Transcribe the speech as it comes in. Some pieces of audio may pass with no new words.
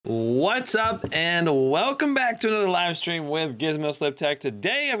What's up and welcome back to another live stream with Gizmo Slip Tech.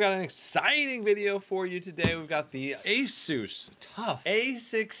 Today I've got an exciting video for you. Today we've got the Asus TUF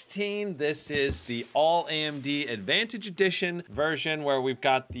A16. This is the all AMD Advantage Edition version where we've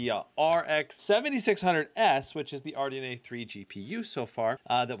got the RX 7600S, which is the RDNA 3 GPU so far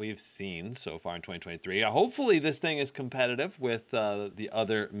that we've seen so far in 2023. Hopefully this thing is competitive with the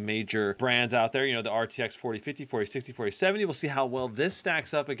other major brands out there. You know, the RTX 4050, 4060, 4070. We'll see how well this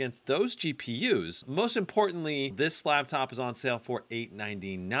stacks up against those GPUs. Most importantly, this laptop is on sale for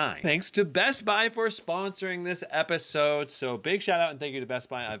 $899. Thanks to Best Buy for sponsoring this episode. So big shout out and thank you to Best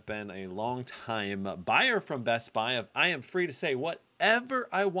Buy. I've been a long time buyer from Best Buy. I am free to say whatever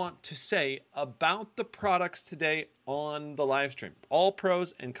I want to say about the products today on the live stream. All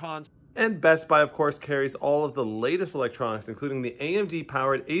pros and cons. And Best Buy, of course, carries all of the latest electronics, including the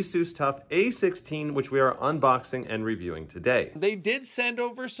AMD-powered Asus TUF A16, which we are unboxing and reviewing today. They did send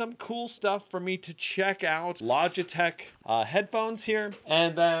over some cool stuff for me to check out. Logitech headphones here.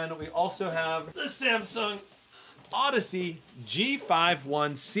 And then we also have the Samsung Odyssey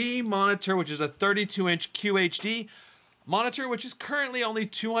G51C monitor, which is a 32-inch QHD monitor, which is currently only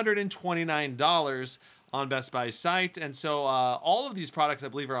 $229 on Best Buy's site. And so all of these products I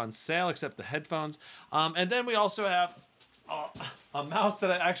believe are on sale except the headphones. And then we also have a mouse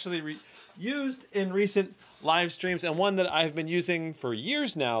that I actually used in recent live streams and one that I've been using for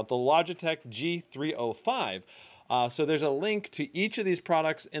years now, the Logitech G305. So there's a link to each of these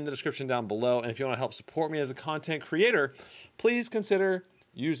products in the description down below. And if you want to help support me as a content creator, please consider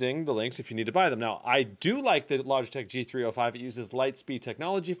using the links if you need to buy them. Now, I do like the Logitech G305. It uses Lightspeed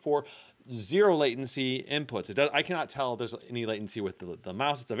technology for zero latency inputs. I cannot tell if there's any latency with the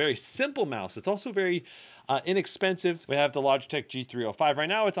mouse. It's a very simple mouse. It's also very inexpensive. We have the Logitech G305. Right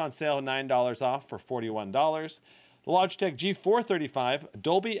now it's on sale, $9 off for $41. The Logitech G435,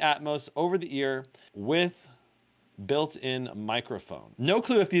 Dolby Atmos over the ear with built-in microphone. No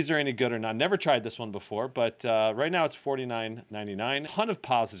clue if these are any good or not. Never tried this one before, but right now it's $49.99. Ton of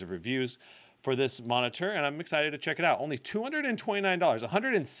positive reviews for this monitor, and I'm excited to check it out. Only $229,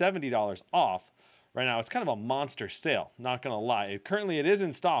 $170 off right now. It's kind of a monster sale, not gonna lie. Currently it is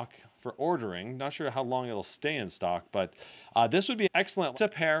in stock for ordering. Not sure how long it'll stay in stock, but this would be excellent to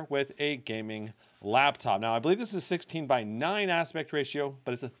pair with a gaming laptop. Now, I believe this is a 16:9 aspect ratio,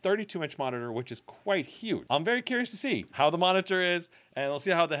 but it's a 32-inch monitor, which is quite huge. I'm very curious to see how the monitor is, and we'll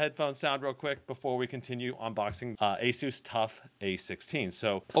see how the headphones sound real quick before we continue unboxing Asus TUF A16.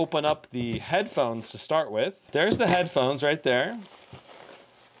 So open up the headphones to start with. There's the headphones right there.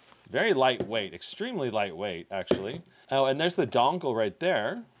 Very lightweight, extremely lightweight, actually. Oh, and there's the dongle right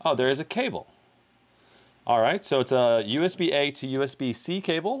there. Oh, there is a cable. All right, so it's a USB-A to USB-C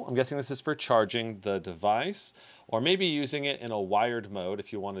cable. I'm guessing this is for charging the device, or maybe using it in a wired mode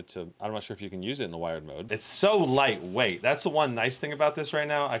if you wanted to. I'm not sure if you can use it in a wired mode. It's so lightweight. That's the one nice thing about this right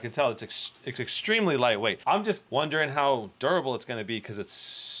now. I can tell it's extremely lightweight. I'm just wondering how durable it's gonna be because it's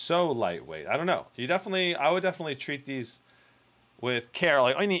so lightweight. I don't know. I would definitely treat these with care.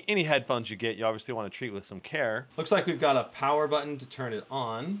 Like any headphones you get, you obviously want to treat with some care. Looks like we've got a power button to turn it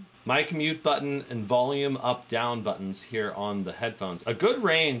on, mic mute button, and volume up down buttons here on the headphones. A good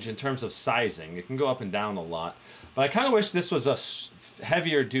range in terms of sizing. It can go up and down a lot, but I kind of wish this was a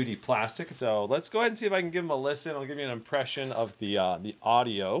heavier duty plastic. So let's go ahead and see if I can give them a listen. I'll give you an impression of the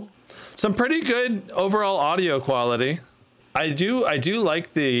audio. Some pretty good overall audio quality. I do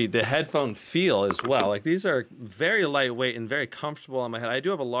like the headphone feel as well. Like these are very lightweight and very comfortable on my head. I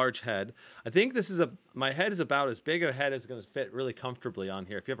do have a large head. I think this is my head is about as big a head as going to fit really comfortably on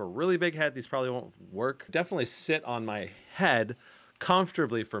here. If you have a really big head, these probably won't work. Definitely sit on my head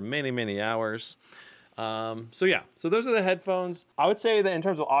comfortably for many, many hours. So yeah, so those are the headphones. I would say that in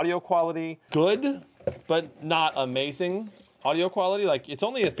terms of audio quality, good, but not amazing. Audio quality, like it's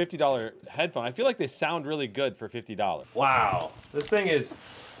only a $50 headphone. I feel like they sound really good for $50. Wow, this thing is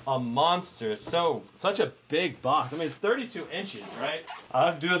a monster. It's such a big box. I mean, it's 32 inches, right? I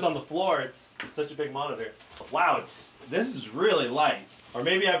have to do this on the floor. It's such a big monitor. Wow, this is really light. Or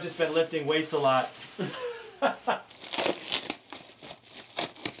maybe I've just been lifting weights a lot.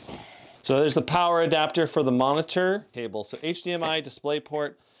 So there's the power adapter for the monitor cable. So HDMI,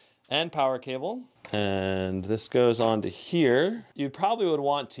 DisplayPort, and power cable. And this goes on to here. You probably would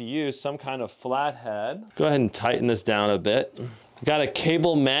want to use some kind of flathead. Go ahead and tighten this down a bit. Got a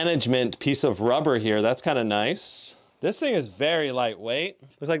cable management piece of rubber here. That's kind of nice. This thing is very lightweight.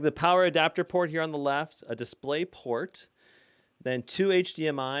 Looks like the power adapter port here on the left, a display port, then 2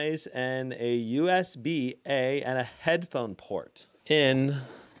 HDMIs and a USB-A and a headphone port in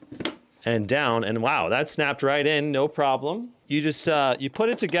and down, and wow, that snapped right in, no problem. You just, you put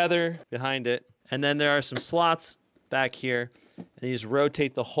it together behind it, and then there are some slots back here, and you just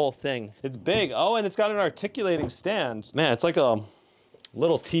rotate the whole thing. It's big. Oh, and it's got an articulating stand. Man, it's like a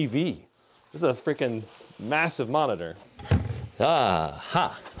little TV. This is a freaking massive monitor.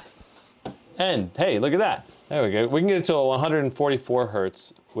 Ah-ha. And hey, look at that. There we go. We can get it to 144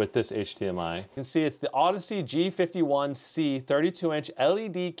 hertz with this HDMI. You can see it's the Odyssey G51C 32-inch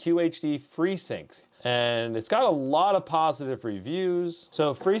LED QHD FreeSync. And it's got a lot of positive reviews.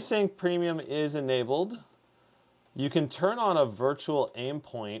 So FreeSync Premium is enabled. You can turn on a virtual aim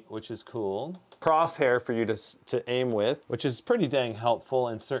point, which is cool. Crosshair for you to aim with, which is pretty dang helpful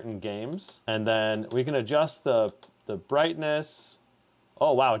in certain games. And then we can adjust the brightness.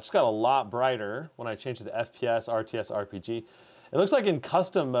 Oh wow, it just got a lot brighter when I changed it to FPS, RTS, RPG. It looks like in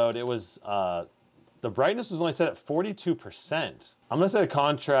custom mode, it was, the brightness was only set at 42%. I'm gonna set a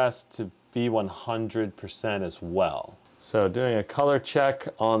contrast to be 100% as well. So doing a color check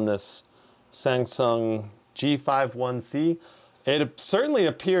on this Samsung G51C, it certainly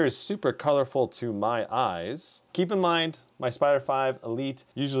appears super colorful to my eyes. Keep in mind, my Spider 5 Elite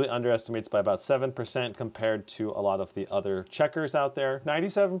usually underestimates by about 7% compared to a lot of the other checkers out there.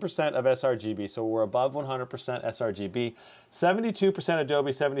 97% of sRGB, so we're above 100% sRGB. 72%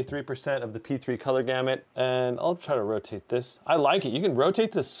 Adobe, 73% of the P3 color gamut. And I'll try to rotate this. I like it. You can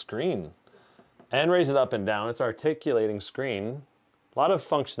rotate the screen and raise it up and down. It's articulating screen. A lot of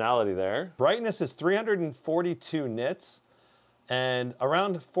functionality there. Brightness is 342 nits. And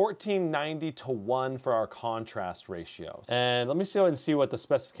around 1490 to 1 for our contrast ratio. And let me go ahead and see what the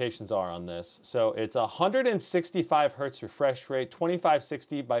specifications are on this. So it's 165 hertz refresh rate,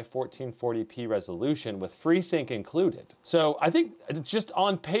 2560 by 1440p resolution with FreeSync included. So I think just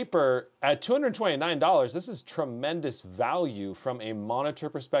on paper, at $229, this is tremendous value from a monitor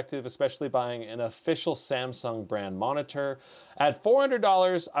perspective, especially buying an official Samsung brand monitor. At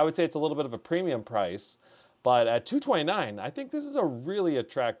 $400, I would say it's a little bit of a premium price. But at $229, I think this is a really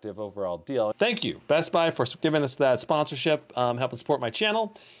attractive overall deal. Thank you, Best Buy, for giving us that sponsorship, helping support my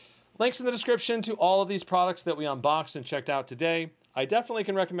channel. Links in the description to all of these products that we unboxed and checked out today. I definitely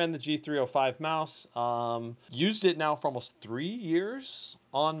can recommend the G305 mouse. Used it now for almost 3 years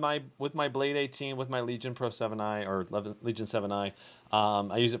with my Blade 18, with my Legion Pro 7i or Legion 7i.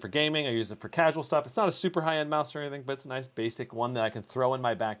 I use it for gaming. I use it for casual stuff. It's not a super high-end mouse or anything, but it's a nice basic one that I can throw in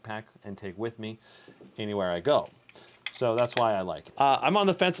my backpack and take with me anywhere I go. So that's why I like it. I'm on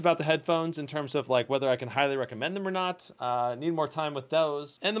the fence about the headphones in terms of like whether I can highly recommend them or not. Need more time with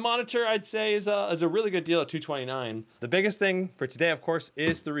those. And the monitor, I'd say, is a really good deal at $229. The biggest thing for today, of course,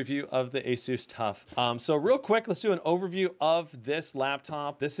 is the review of the Asus TUF. So real quick, let's do an overview of this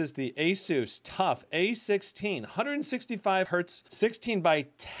laptop. This is the Asus TUF A16, 165 hertz, 16 by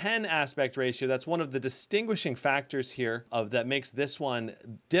 10 aspect ratio. That's one of the distinguishing factors here that makes this one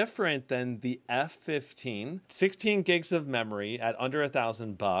different than the F15. 16 gigs of memory at under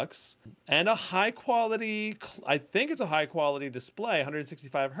 $1,000 and a high quality, I think it's a high quality display,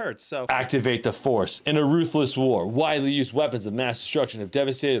 165 hertz. So activate the force in a ruthless war. Widely used weapons of mass destruction have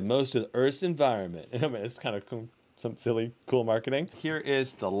devastated most of the Earth's environment. I mean, it's kind of cool. Some silly, cool marketing. Here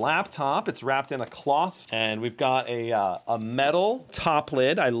is the laptop. It's wrapped in a cloth, and we've got a metal top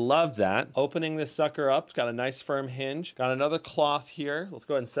lid. I love that. Opening this sucker up, it's got a nice firm hinge. Got another cloth here. Let's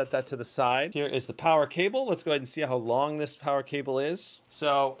go ahead and set that to the side. Here is the power cable. Let's go ahead and see how long this power cable is.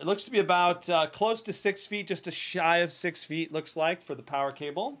 So it looks to be about close to 6 feet, just a shy of 6 feet, looks like, for the power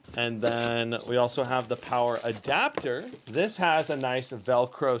cable. And then we also have the power adapter. This has a nice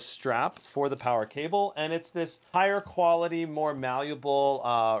Velcro strap for the power cable, and it's this higher quality, more malleable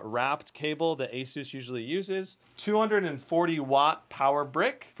wrapped cable that Asus usually uses. 240 watt power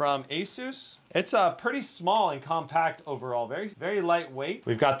brick from Asus. It's pretty small and compact overall, very lightweight.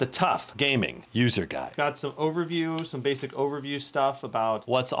 We've got the TUF Gaming User Guide. Got some overview, some basic overview stuff about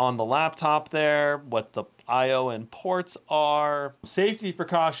what's on the laptop there, what the I/O and ports are, safety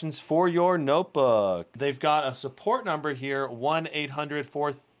precautions for your notebook. They've got a support number here,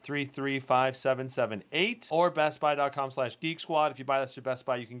 1-800-433-5778 or bestbuy.com/geek squad. If you buy this through Best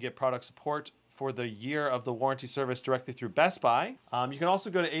Buy, you can get product support for the year of the warranty service directly through Best Buy. You can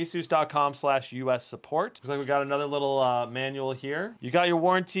also go to asus.com/US support. Looks like we got another little manual here. You got your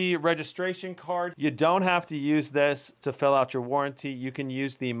warranty registration card. You don't have to use this to fill out your warranty. You can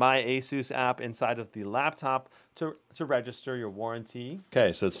use the My Asus app inside of the laptop to register your warranty.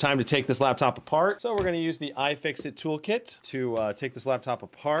 Okay, so it's time to take this laptop apart. So we're gonna use the iFixit toolkit to take this laptop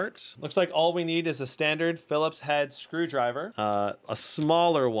apart. Looks like all we need is a standard Phillips head screwdriver, a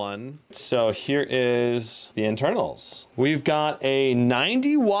smaller one. So here is the internals. We've got a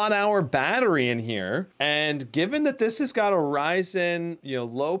 90 watt hour battery in here. And given that this has got a Ryzen,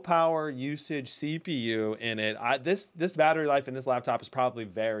 low power usage CPU in it, this battery life in this laptop is probably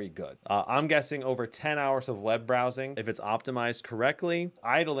very good. I'm guessing over 10 hours of web browsing if it's optimized correctly.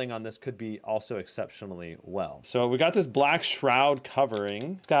 Idling on this could be also exceptionally well. So we got this black shroud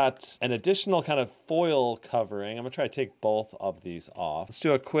covering. It's got an additional kind of foil covering. I'm gonna try to take both of these off. Let's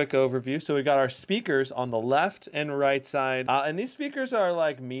do a quick overview. So we got our speakers on the left and right side. And these speakers are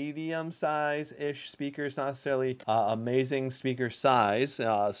like medium size-ish speakers, not necessarily amazing speaker size.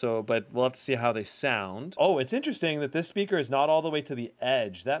 But we'll have to see how they sound. Oh, it's interesting that this speaker is not all the way to the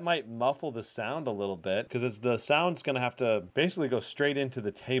edge. That might muffle the sound a little bit because the sound's gonna have to basically go straight into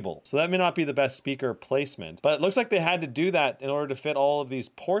the table. So that may not be the best speaker placement, but it looks like they had to do that in order to fit all of these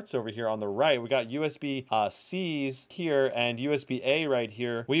ports over here on the right. We got USB-Cs here and USB-A right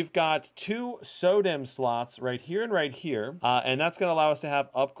here. We've got two SODIMM slots right here and right here, and that's gonna allow us to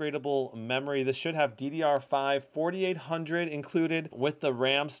have upgradable memory. This should have DDR5 4800 included with the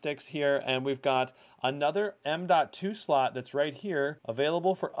RAM sticks here, and we've got another M.2 slot that's right here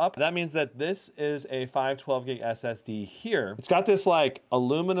available for up. That means that this is a 512 gig SSD here. It's got this like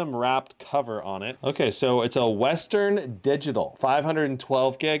aluminum wrapped cover on it. Okay, so it's a Western Digital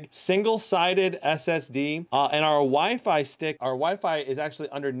 512 gig single-sided SSD, and our Wi-Fi stick, our Wi-Fi is actually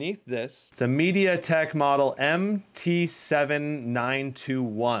underneath this. It's a MediaTek model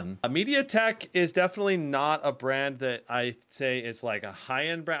MT7921. MediaTek is definitely not a brand that I say is like a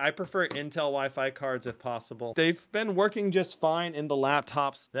high-end brand. I prefer Intel Wi-Fi cards if possible. They've been working just fine in the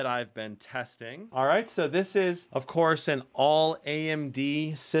laptops that I've been testing. All right, so this is, of course, an all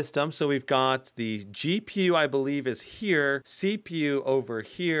AMD system. So we've got the GPU, I believe, is here, CPU over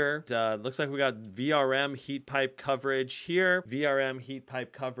here. Looks like we got VRM heat pipe coverage here, VRM heat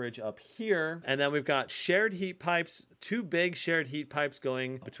pipe coverage up here, and then we've got shared heat pipes, two big shared heat pipes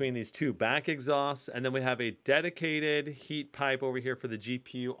going between these two back exhausts, and then we have a dedicated heat pipe over here for the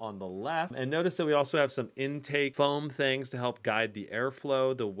GPU on the left. And notice that we also have some intake foam things to help guide the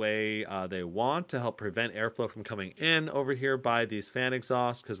airflow the way they want, to help prevent airflow from coming in over here by these fan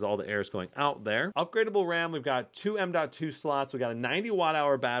exhausts because all the air is going out there. Upgradable RAM, we've got two M.2 slots, we got a 90 watt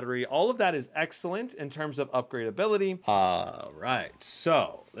hour battery. All of that is excellent in terms of upgradability. All right,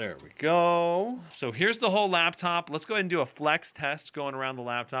 so there we go. So here's the whole laptop. Let's go ahead and do a flex test going around the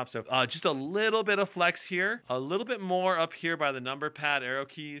laptop. So just a little bit of flex here, a little bit more up here by the number pad arrow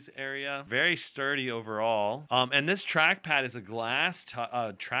keys area. Very sturdy overall. And this trackpad is a glass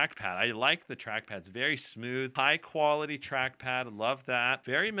trackpad. I like the trackpad. It's very smooth, high quality trackpad. Love that.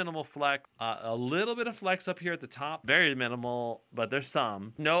 Very minimal flex. A little bit of flex up here at the top. Very minimal, but there's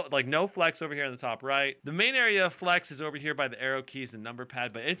some. No flex over here on the top right. The main area of flex is over here by the arrow keys and number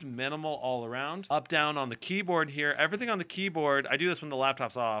pad, but it's minimal all around. Up, down on the keyboard here. Everything on the keyboard, I do this when the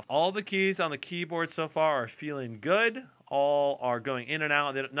laptop's off. All the keys on the keyboard so far are feeling good. All are going in and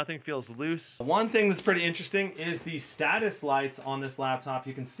out. Nothing feels loose. One thing that's pretty interesting is the status lights on this laptop.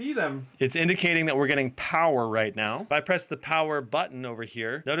 You can see them. It's indicating that we're getting power right now. If I press the power button over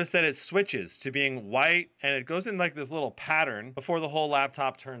here, notice that it switches to being white and it goes in like this little pattern before the whole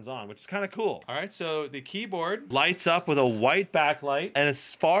laptop turns on, which is kind of cool. All right, so the keyboard lights up with a white backlight. And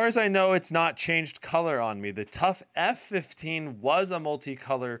as far as I know, it's not changed color on me. The TUF A16 was a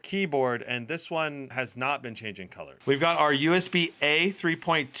multicolor keyboard and this one has not been changing color. We've got our USB-A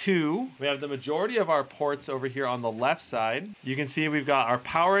 3.2. We have the majority of our ports over here on the left side. You can see we've got our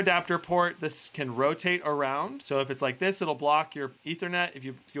power adapter port. This can rotate around. So if it's like this, it'll block your Ethernet. If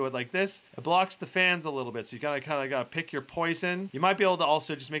you go it like this, it blocks the fans a little bit. So you kind of gotta pick your poison. You might be able to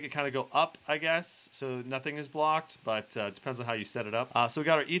also just make it kind of go up, I guess, so nothing is blocked, but it depends on how you set it up. So we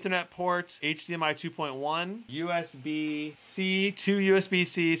got our Ethernet port, HDMI 2.1, USB-C, two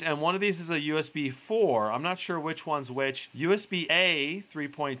USB-Cs, and one of these is a USB 4. I'm not sure which one's which. USB-A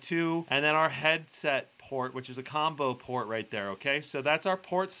 3.2, and then our headset port, which is a combo port right there. Okay, so that's our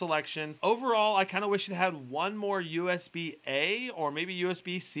port selection. Overall, I kind of wish it had one more USB-A or maybe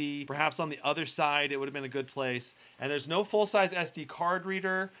USB-C, perhaps on the other side. It would have been a good place. And there's no full-size SD card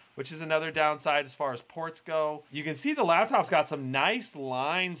reader, which is another downside as far as ports go. You can see the laptop's got some nice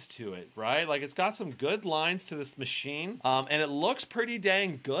lines to it, right? Like it's got some good lines to this machine, and it looks pretty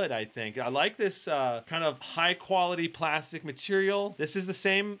dang good, I think. I like this kind of high quality plastic material. This is the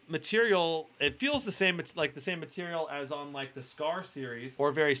same material. It feels the same. It's like the same material as on like the Scar series,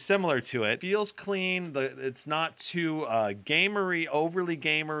 or very similar to it. Feels clean. It's not too gamery, overly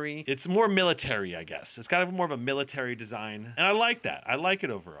gamery. It's more military, I guess. It's kind of more of a military design, and I like that. I like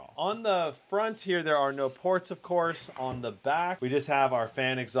it overall. On the front here, there are no ports, of course. On the back, we just have our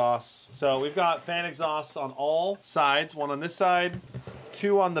fan exhausts. So we've got fan exhausts on all sides, one on this side,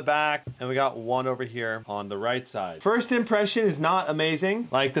 2 on the back, and we got 1 over here on the right side. First impression is not amazing.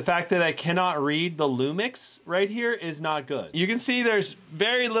 Like the fact that I cannot read the Lumix right here is not good. You can see there's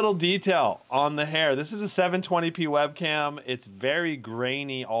very little detail on the hair. This is a 720p webcam. It's very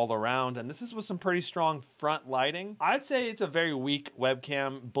grainy all around, and this is with some pretty strong front lighting. I'd say it's a very weak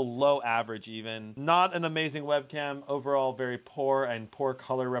webcam, below average even. Not an amazing webcam. Overall, very poor and poor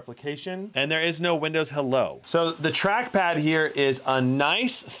color replication. And there is no Windows Hello. So the trackpad here is a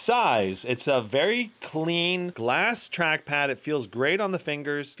nice size. It's a very clean glass trackpad. It feels great on the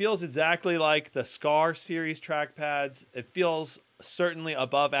fingers. Feels exactly like the Scar series trackpads. It feels certainly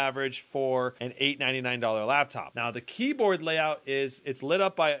above average for an $899 laptop. Now the keyboard layout is, it's lit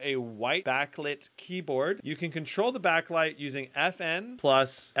up by a white backlit keyboard. You can control the backlight using FN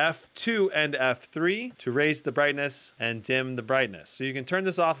plus F2 and F3 to raise the brightness and dim the brightness. So you can turn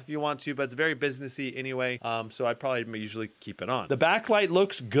this off if you want to, but it's very businessy anyway. So I'd probably usually keep it on. The backlight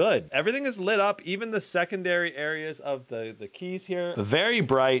looks good. Everything is lit up, even the secondary areas of the keys here. Very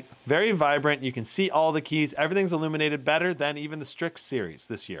bright, very vibrant. You can see all the keys. Everything's illuminated better than even the Strix series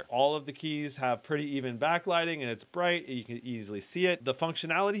this year. All of the keys have pretty even backlighting and it's bright. You can easily see it. The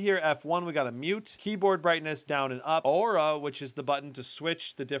functionality here, F1, we got a mute, keyboard brightness down and up, aura, which is the button to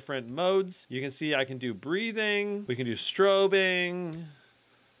switch the different modes. You can see I can do breathing, we can do strobing,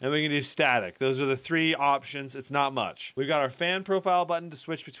 and we can do static. Those are the 3 options. It's not much. We've got our fan profile button to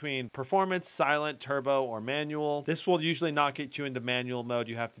switch between performance, silent, turbo, or manual. This will usually not get you into manual mode.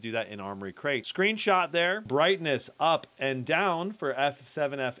 You have to do that in Armory Crate. Screenshot there. Brightness up and down for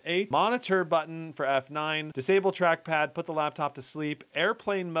F7, F8. Monitor button for F9. Disable trackpad, put the laptop to sleep.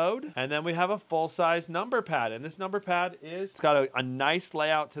 Airplane mode. And then we have a full-size number pad. And this number pad it's got a nice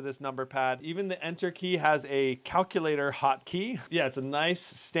layout to this number pad. Even the enter key has a calculator hotkey. Yeah, it's a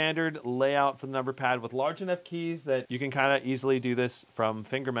nice standard layout for the number pad with large enough keys that you can kind of easily do this from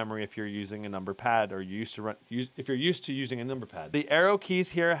finger memory if you're using a number pad, or if you're used to using a number pad. The arrow keys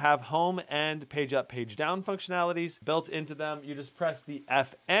here have home and page up, page down functionalities built into them. You just press the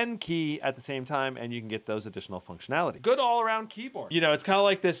FN key at the same time and you can get those additional functionality. Good all around keyboard. You know, it's kind of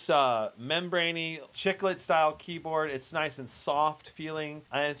like this membraney chiclet style keyboard. It's nice and soft feeling,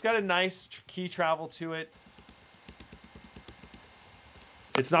 and it's got a nice key travel to it.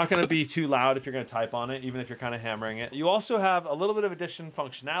 It's not going to be too loud if you're going to type on it, even if you're kind of hammering it. You also have a little bit of addition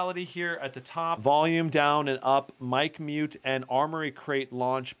functionality here at the top. Volume down and up, mic mute, and Armory Crate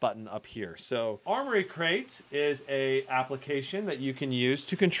launch button up here. So Armory Crate is a application that you can use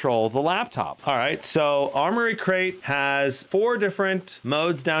to control the laptop. All right, so Armory Crate has 4 different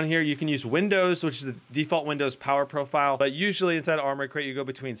modes down here. You can use Windows, which is the default Windows power profile, but usually inside Armory Crate, you go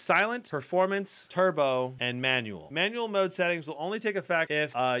between silent, performance, turbo, and manual. Manual mode settings will only take effect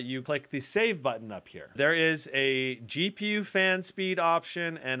if you click the save button up here. There is a GPU fan speed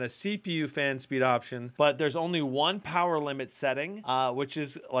option and a CPU fan speed option, but there's only one power limit setting, which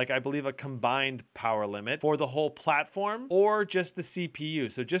is like, I believe, a combined power limit for the whole platform or just the CPU.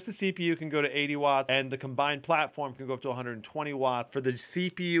 So just the CPU can go to 80 watts and the combined platform can go up to 120 watts for the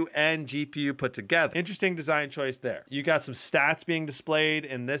CPU and GPU put together. Interesting design choice there. You got some stats being displayed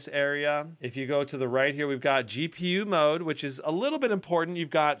in this area. If you go to the right here, we've got GPU mode, which is a little bit important. You've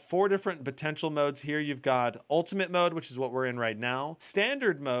got 4 different potential modes here. You've got ultimate mode, which is what we're in right now.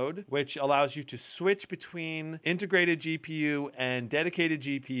 Standard mode, which allows you to switch between integrated GPU and dedicated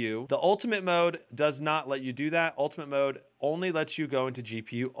GPU. The ultimate mode does not let you do that. Ultimate mode only lets you go into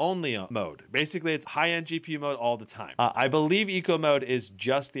GPU only mode. Basically, it's high-end GPU mode all the time. I believe eco mode is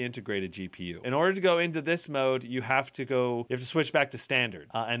just the integrated GPU. In order to go into this mode, you have to switch back to standard,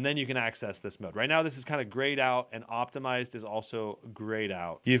 and then you can access this mode. Right now, this is kind of grayed out, and optimized is also grayed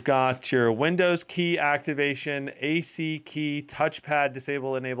out. You've got your Windows key activation, AC key, touchpad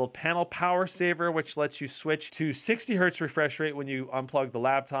disable enabled, panel power saver, which lets you switch to 60 hertz refresh rate when you unplug the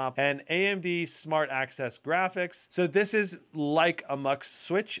laptop, and AMD smart access graphics. So this is like a MUX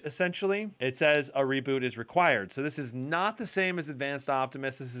switch, essentially. It says a reboot is required. So this is not the same as Advanced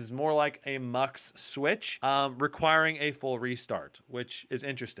Optimus. This is more like a MUX switch, requiring a full restart, which is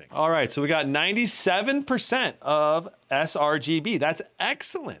interesting. All right, so we got 97% of sRGB. That's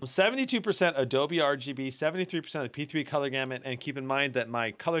excellent. 72% Adobe RGB, 73% of the P3 color gamut, and keep in mind that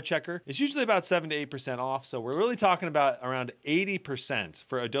my color checker is usually about 7 to 8% off, so we're really talking about around 80%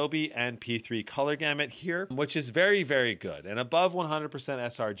 for Adobe and P3 color gamut here, which is very, very good, and above 100%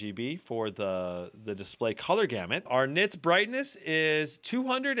 sRGB for the display color gamut. Our nits brightness is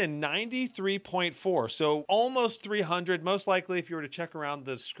 293.4, so almost 300. Most likely, if you were to check around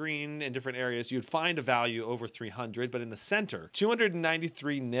the screen in different areas, you'd find a value over 300, but in the center,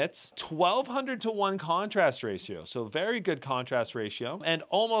 293 nits, 1200 to 1 contrast ratio, so very good contrast ratio, and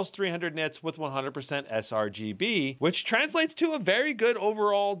almost 300 nits with 100% sRGB, which translates to a very good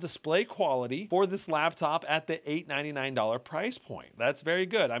overall display quality for this laptop at the $899 price point. That's very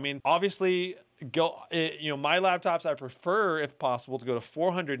good. I mean, obviously, my laptops, I prefer, if possible, to go to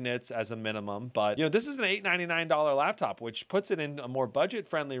 400 nits as a minimum, but this is an $899 laptop, which puts it in a more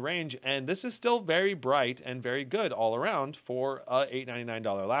budget-friendly range, and this is still very bright and very good all around for a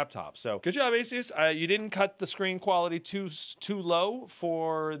 $899 laptop. So good job, Asus. You didn't cut the screen quality too low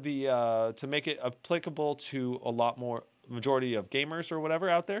for the to make it applicable to a lot more majority of gamers or whatever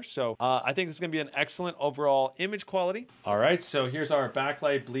out there. So I think this is gonna be an excellent overall image quality. All right, so here's our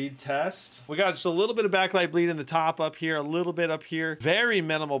backlight bleed test. We got just a little bit of backlight bleed in the top up here, a little bit up here. Very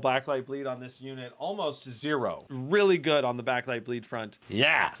minimal backlight bleed on this unit, almost zero. Really good on the backlight bleed front.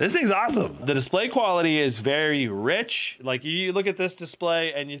 Yeah, this thing's awesome. The display quality is very rich. Like, you look at this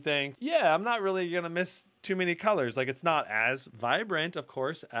display and you think, yeah, I'm not really gonna miss too many colors. Like, it's not as vibrant, of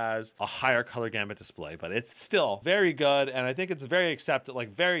course, as a higher color gamut display, but it's still very good, and I think it's very accepted, like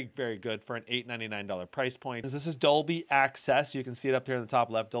very, very good for an $899 price point. This is Dolby Access. You can see it up here in the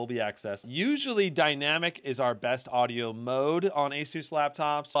top left, Dolby Access. Usually dynamic is our best audio mode on Asus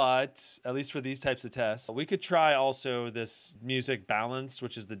laptops, but at least for these types of tests, we could try also this music balance,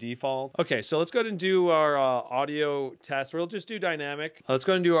 which is the default. Okay, so let's go ahead and do our audio test. We'll just do dynamic. Let's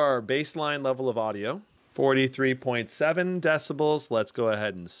go ahead and do our baseline level of audio. 43.7 decibels. Let's go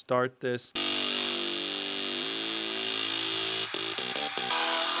ahead and start this.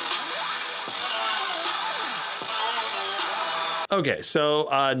 Okay, so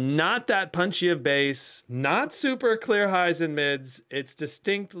not that punchy of bass, not super clear highs and mids. It's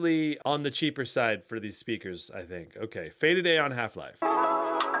distinctly on the cheaper side for these speakers, I think. Okay, faded A on Half-Life.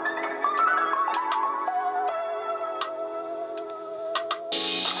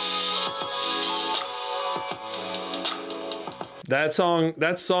 That song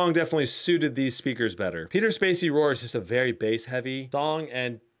definitely suited these speakers better. Peter Spacey Roar is just a very bass heavy song,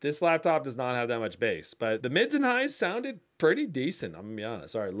 and this laptop does not have that much bass, but the mids and highs sounded pretty decent, I'm gonna be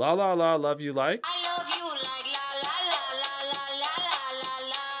honest. All right, La La La, Love You Like. I love you like la la la la la la la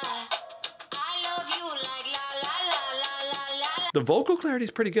la. I love you like la la la la la la. The vocal clarity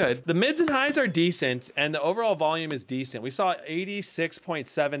is pretty good. The mids and highs are decent, and the overall volume is decent. We saw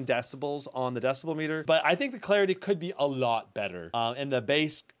 86.7 decibels on the decibel meter, but I think the clarity could be a lot better. And the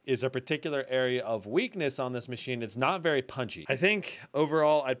bass is a particular area of weakness on this machine. It's not very punchy. I think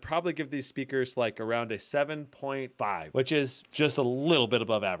overall, I'd probably give these speakers like around a 7.5, which is just a little bit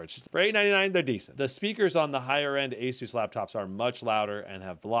above average. For $899, they're decent. The speakers on the higher end Asus laptops are much louder and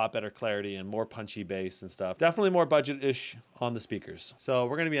have a lot better clarity and more punchy bass and stuff. Definitely more budget-ish on the speakers. So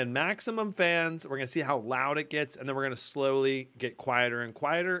we're gonna be in maximum fans. We're gonna see how loud it gets, and then we're gonna slowly get quieter and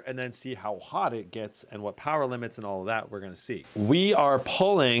quieter, and then see how hot it gets and what power limits and all of that we're gonna see. We are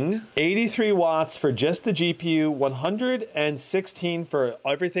pulling 83 watts for just the GPU, 116 for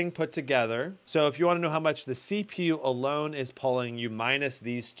everything put together. So if you want to know how much the CPU alone is pulling, you minus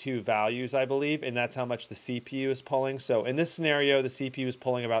these two values, I believe, and that's how much the CPU is pulling. So in this scenario, the CPU is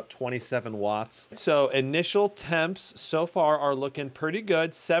pulling about 27 watts. So initial temps so far are looking pretty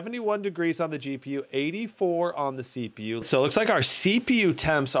good. 71 degrees on the GPU, 84 on the CPU. So it looks like our CPU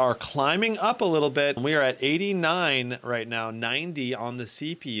temps are climbing up a little bit. We are at 89 right now, 90 on the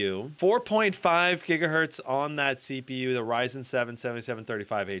CPU. 4.5 gigahertz on that CPU, the Ryzen 7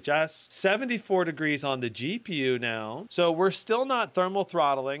 7735HS. 74 degrees on the GPU now. So we're still not thermal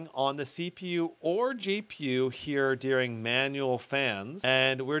throttling on the CPU or GPU here during manual fans.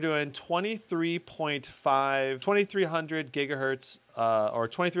 And we're doing 2300 gigahertz or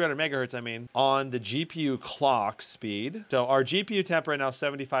 2300 megahertz, I mean, on the GPU clock speed. So our GPU temp right now,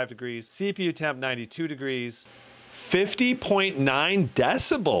 75 degrees. CPU temp, 92 degrees. 50.9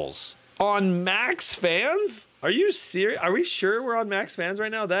 decibels on max fans? Are you serious? Are we sure we're on max fans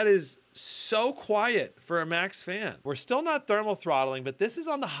right now? That is so quiet for a max fan. We're still not thermal throttling, but this is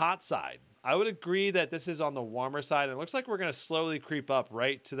on the hot side. I would agree that this is on the warmer side. And it looks like we're going to slowly creep up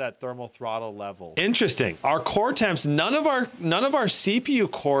right to that thermal throttle level. Interesting. Our core temps, none of our CPU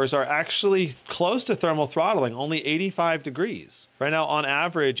cores are actually close to thermal throttling, only 85 degrees. Right now, on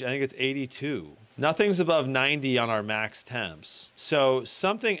average, I think it's 82. Nothing's above 90 on our max temps. So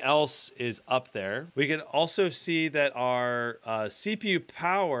something else is up there. We can also see that our CPU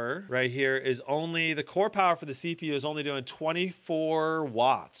power right here is only, the core power for the CPU is only doing 24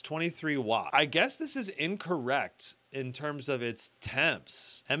 watts, 23 watts. I guess this is incorrect in terms of its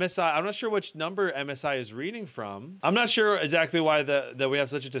temps. MSI, I'm not sure which number MSI is reading from. I'm not sure exactly why that we have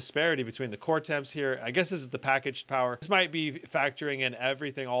such a disparity between the core temps here. I guess this is the packaged power. This might be factoring in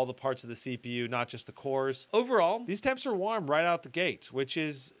everything, all the parts of the CPU, not just the cores. Overall, these temps are warm right out the gate, which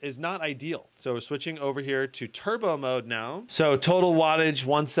is not ideal. So we're switching over here to turbo mode now. So total wattage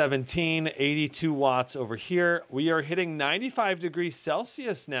 117, 82 watts over here. We are hitting 95 degrees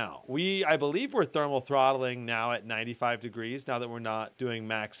Celsius now. I believe we're thermal throttling now at 95 degrees now that we're not doing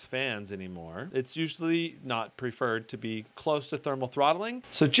max fans anymore. It's usually not preferred to be close to thermal throttling.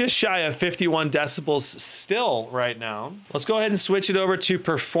 So just shy of 51 decibels still right now. Let's go ahead and switch it over to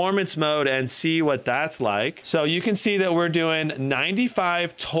performance mode and see what that's like. So you can see that we're doing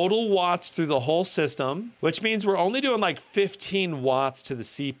 95 total watts through the whole system, which means we're only doing like 15 watts to the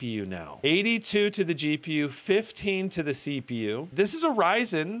CPU now. 82 to the GPU, 15 to the CPU. This is a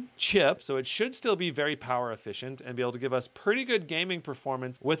Ryzen chip, so it should still be very power efficient and be able to give us pretty good gaming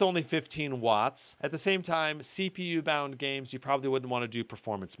performance with only 15 watts. At the same time, CPU bound games, you probably wouldn't want to do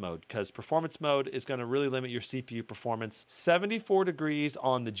performance mode because performance mode is going to really limit your CPU performance. 74 degrees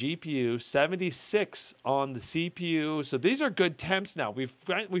on the GPU, 76 on the CPU. So these are good temps now. We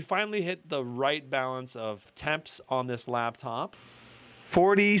finally hit the right balance of temps on this laptop.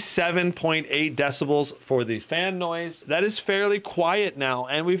 47.8 decibels for the fan noise. That is fairly quiet now,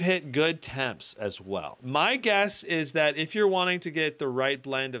 and we've hit good temps as well. My guess is that if you're wanting to get the right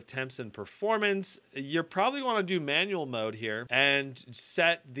blend of temps and performance, you probably want to do manual mode here and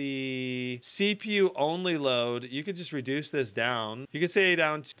set the CPU only load. You could just reduce this down. You could say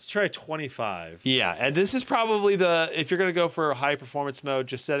down to, let's try 25. Yeah, and this is probably if you're going to go for high performance mode,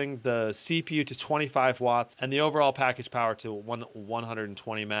 just setting the CPU to 25 watts and the overall package power to 120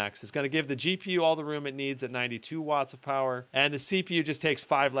 max is going to give the GPU all the room it needs at 92 watts of power, and the CPU just takes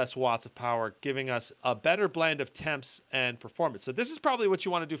 5 less watts of power, giving us a better blend of temps and performance. So this is probably what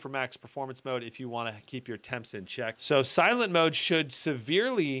you want to do for max performance mode if you want to keep your temps in check. So silent mode should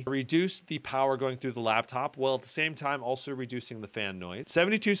severely reduce the power going through the laptop, while at the same time also reducing the fan noise.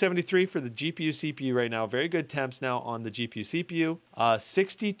 72, 73 for the GPU CPU right now. Very good temps now on the GPU CPU.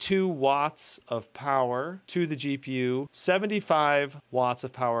 62 watts of power to the GPU, 75 watts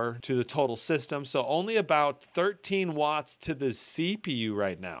of power to the total system. So only about 13 watts to the CPU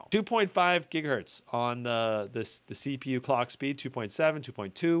right now. 2.5 gigahertz on the CPU clock speed, 2.7,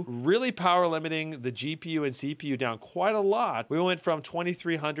 2.2. Really power limiting the GPU and CPU down quite a lot. We went from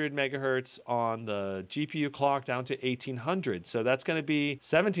 2300 megahertz on the GPU clock down to 1800. So that's going to be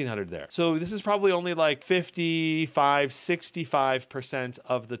 1700 there. So this is probably only like 55, 65%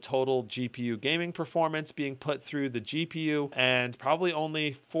 of the total GPU gaming performance being put through the GPU, and probably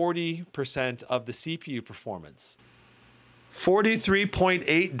only 40% of the CPU performance.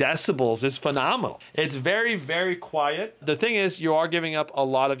 43.8 decibels is phenomenal. It's very, very quiet. The thing is, you are giving up a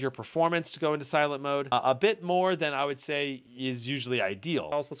lot of your performance to go into silent mode, a bit more than I would say is usually ideal.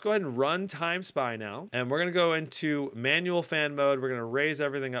 So let's go ahead and run Time Spy now, and we're gonna go into manual fan mode. We're gonna raise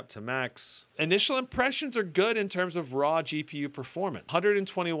everything up to max. Initial impressions are good in terms of raw GPU performance.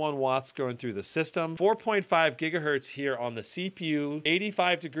 121 watts going through the system, 4.5 gigahertz here on the CPU,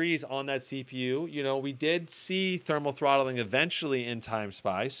 85 degrees on that CPU. You know, we did see thermal throttling eventually in Time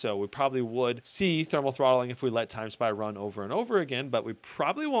Spy, so we probably would see thermal throttling if we let Time Spy run over and over again, but we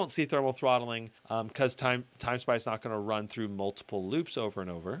probably won't see thermal throttling because Time Spy is not going to run through multiple loops over and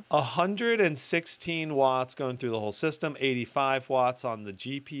over. 116 watts going through the whole system, 85 watts on the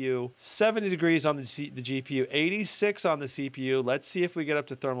GPU, 70 degrees on the GPU, 86 on the CPU. Let's see if we get up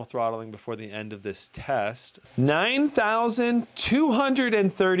to thermal throttling before the end of this test.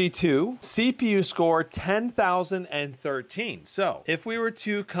 9,232, CPU score 10,013. So if we were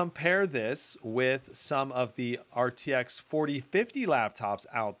to compare this with some of the RTX 4050 laptops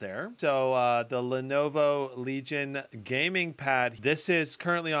out there, so the Lenovo Legion gaming pad, this is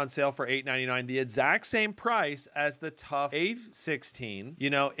currently on sale for $899, the exact same price as the TUF A16. You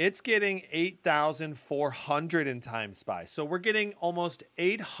know, it's getting 8,400 in Time Spy. So we're getting almost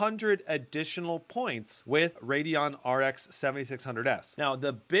 800 additional points with Radeon RX 7600S. Now,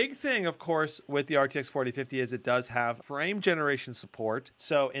 the big thing, of course, with the RTX 4050 is it does have frame frame generation support.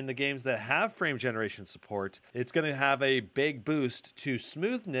 So in the games that have frame generation support, it's going to have a big boost to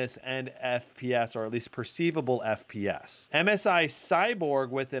smoothness and FPS, or at least perceivable FPS. MSI Cyborg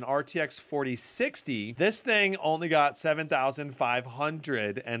with an RTX 4060, this thing only got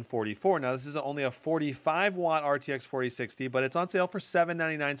 7,544. Now this is only a 45 watt RTX 4060, but it's on sale for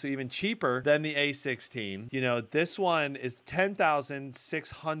 $799, so even cheaper than the A16. You know, this one is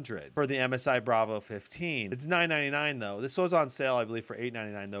 $10,600 for the MSI Bravo 15. It's $999 though. This was on sale, I believe, for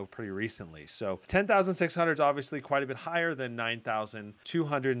 $899 though pretty recently. So $10,600 is obviously quite a bit higher than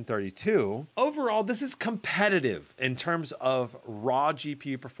 $9,232. Overall, this is competitive in terms of raw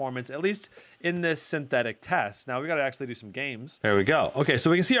GPU performance, at least in this synthetic test. Now we got to actually do some games. There we go. Okay, so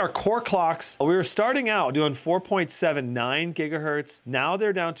we can see our core clocks. We were starting out doing 4.79 gigahertz. Now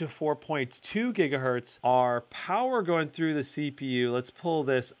they're down to 4.2 gigahertz. Our power going through the CPU, let's pull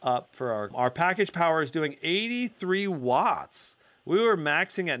this up for our package power is doing 83 watts. We were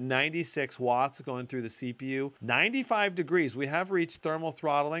maxing at 96 watts going through the CPU. 95 degrees. We have reached thermal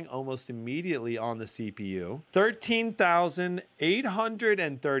throttling almost immediately on the CPU.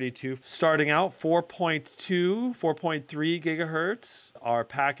 13,832. Starting out 4.2, 4.3 gigahertz. Our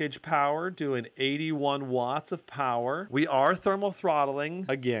package power doing 81 watts of power. We are thermal throttling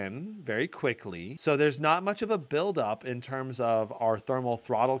again very quickly. So there's not much of a buildup in terms of our thermal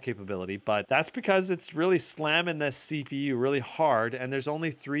throttle capability, but that's because it's really slamming this CPU really hard. And there's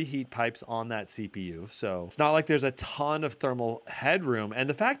only 3 heat pipes on that CPU. So it's not like there's a ton of thermal headroom. And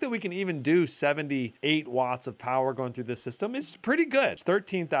the fact that we can even do 78 watts of power going through this system is pretty good.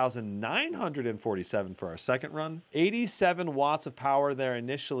 13,947 for our second run. 87 watts of power there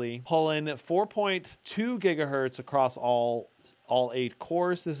initially. Pulling 4.2 gigahertz across all 8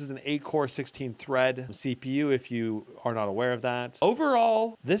 cores. This is an 8-core 16-thread CPU if you are not aware of that.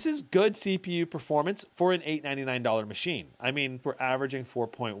 Overall, this is good CPU performance for an $899 machine. I mean, we're averaging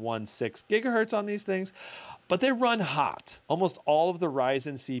 4.16 gigahertz on these things, but they run hot. Almost all of the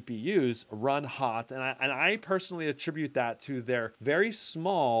Ryzen CPUs run hot, and I personally attribute that to their very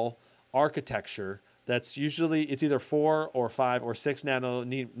small architecture. That's usually, it's either 4 or 5 or 6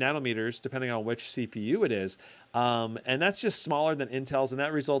 nanometers, depending on which CPU it is. And that's just smaller than Intel's, and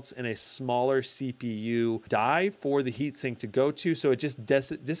that results in a smaller CPU die for the heatsink to go to. So it just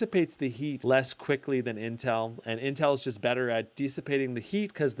dissipates the heat less quickly than Intel. And Intel is just better at dissipating the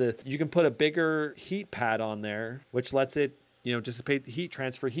heat because you can put a bigger heat pad on there, which lets it, you know, dissipate the heat,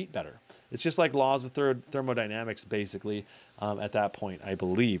 transfer heat better. It's just like laws of thermodynamics, basically, at that point, I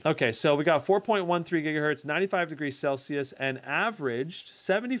believe. Okay, so we got 4.13 gigahertz, 95 degrees Celsius, and averaged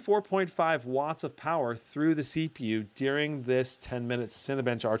 74.5 watts of power through the CPU during this 10-minute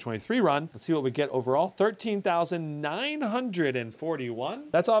Cinebench R23 run. Let's see what we get overall. 13,941.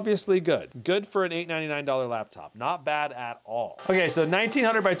 That's obviously good. Good for an $899 laptop. Not bad at all. Okay, so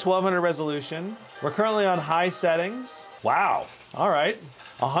 1900 by 1200 resolution. We're currently on high settings. Wow. All right.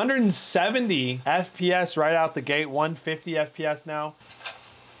 170 FPS right out the gate, 150 FPS now.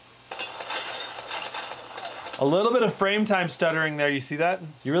 A little bit of frame time stuttering there, you see that?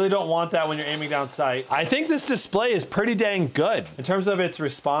 You really don't want that when you're aiming down sight. I think this display is pretty dang good. In terms of its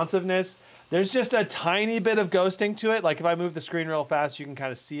responsiveness, there's just a tiny bit of ghosting to it. Like if I move the screen real fast, you can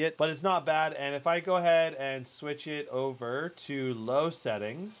kind of see it, but it's not bad. And if I go ahead and switch it over to low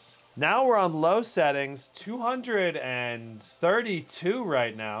settings, now we're on low settings, 232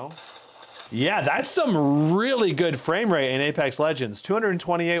 right now. Yeah, that's some really good frame rate in Apex Legends.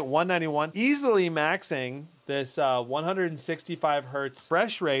 228, 191, easily maxing this 165 hertz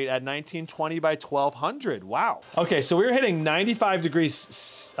refresh rate at 1920 by 1200. Wow. Okay, so we're hitting 95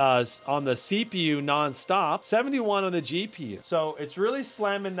 degrees on the CPU nonstop, 71 on the GPU. So it's really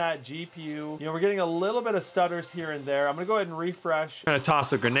slamming that GPU. You know, we're getting a little bit of stutters here and there. I'm gonna go ahead and refresh. I'm gonna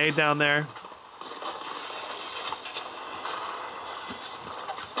toss a grenade down there.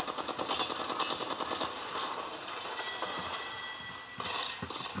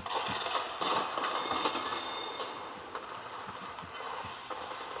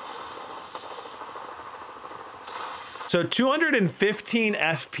 So 215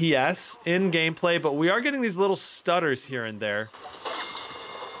 FPS in gameplay, but we are getting these little stutters here and there.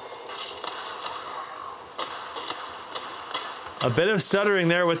 A bit of stuttering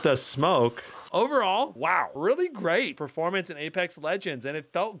there with the smoke. Overall, wow, really great performance in Apex Legends, and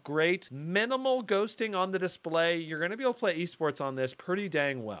it felt great. Minimal ghosting on the display. You're gonna be able to play esports on this pretty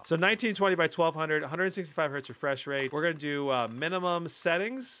dang well. So 1920 by 1200, 165 hertz refresh rate. We're gonna do minimum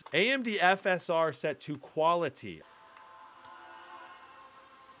settings. AMD FSR set to quality.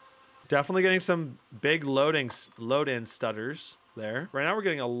 Definitely getting some big load-in stutters. there. Right now we're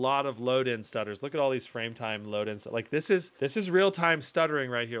getting a lot of load-in stutters. Look at all these frame time load-ins. Like this is real-time stuttering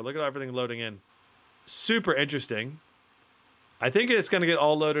right here. Look at everything loading in. Super interesting. I think it's going to get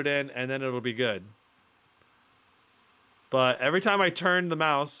all loaded in and then it'll be good. But every time I turn the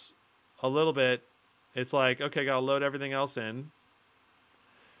mouse a little bit, it's like, okay, gotta load everything else in.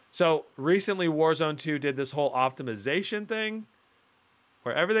 So recently Warzone 2 did this whole optimization thing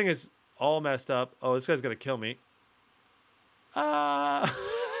where everything is all messed up. Oh, this guy's gonna kill me.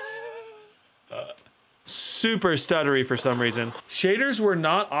 Super stuttery for some reason. Shaders were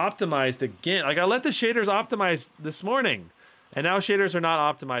not optimized again. Like I let the shaders optimize this morning. And now shaders are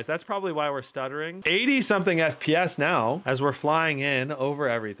not optimized. That's probably why we're stuttering. 80 something FPS now as we're flying in over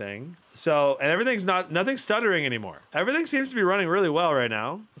everything. So, and nothing's stuttering anymore. Everything seems to be running really well right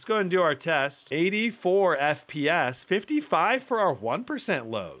now. Let's go ahead and do our test. 84 FPS, 55 for our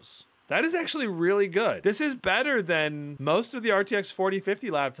 1% lows. That is actually really good. This is better than most of the RTX 4050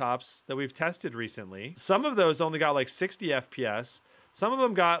 laptops that we've tested recently. Some of those only got like 60 FPS. Some of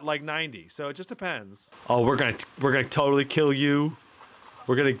them got like 90, so it just depends. Oh, we're gonna totally kill you.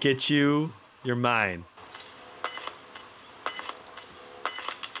 We're gonna get you. You're mine.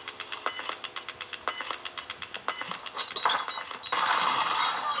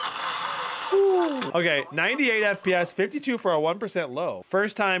 Okay, 98 FPS, 52 for a 1% low.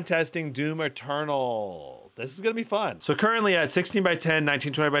 First time testing Doom Eternal. This is gonna be fun. So currently at 16 by 10,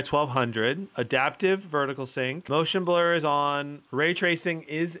 1920 by 1200, adaptive vertical sync, motion blur is on, ray tracing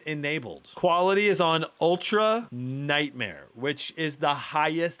is enabled. Quality is on Ultra Nightmare, which is the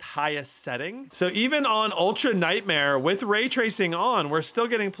highest setting. So even on Ultra Nightmare with ray tracing on, we're still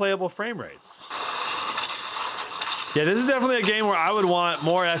getting playable frame rates. Yeah, this is definitely a game where I would want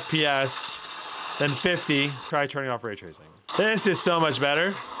more FPS than 50. Try turning off ray tracing. This is so much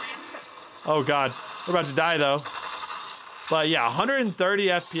better. Oh God, we're about to die though. But yeah, 130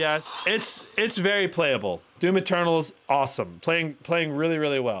 FPS. It's very playable. Doom Eternal's awesome. Playing really,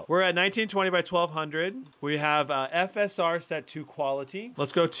 really well. We're at 1920 by 1200. We have FSR set to quality.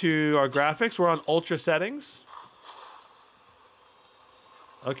 Let's go to our graphics. We're on ultra settings.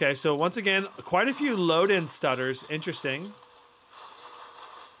 Okay, so once again, quite a few load-in stutters. Interesting.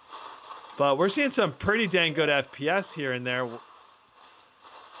 But we're seeing some pretty dang good FPS here and there.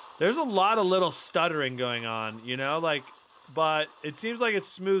 There's a lot of little stuttering going on, you know, like, but it seems like it's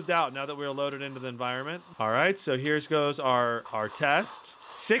smoothed out now that we're loaded into the environment. All right, so here goes our test.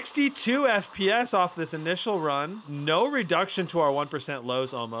 62 FPS off this initial run. No reduction to our 1%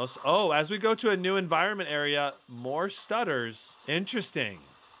 lows almost. Oh, as we go to a new environment area, more stutters. Interesting.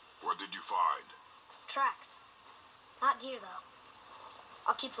 What did you find? Tracks. Not deer, though.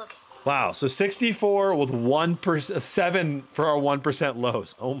 I'll keep looking. Wow, so 64 with 1%, 7 for our 1%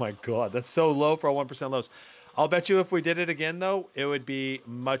 lows. Oh my God, that's so low for our 1% lows. I'll bet you if we did it again though, it would be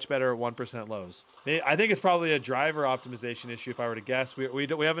much better at 1% lows. I think it's probably a driver optimization issue if I were to guess. We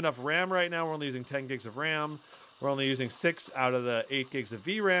have enough RAM right now. We're only using 10 gigs of RAM. We're only using 6 out of the 8 gigs of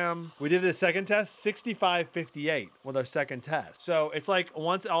VRAM. We did the second test, 6558 with our second test. So it's like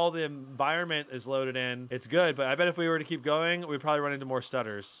once all the environment is loaded in, it's good. But I bet if we were to keep going, we'd probably run into more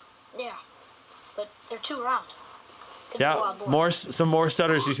stutters. Yeah, but they're too round. Yeah, some more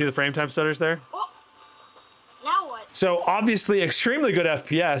stutters. You see the frame time stutters there? Oh, now what? So obviously extremely good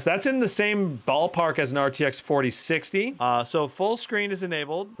FPS. That's in the same ballpark as an RTX 4060. So full screen is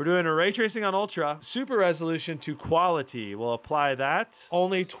enabled. We're doing a ray tracing on ultra. Super resolution to quality. We'll apply that.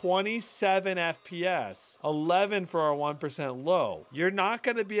 Only 27 FPS. 11 for our 1% low. You're not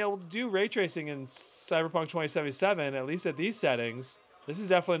going to be able to do ray tracing in Cyberpunk 2077, at least at these settings. This is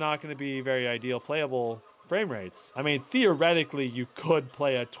definitely not going to be very ideal playable frame rates. I mean, theoretically, you could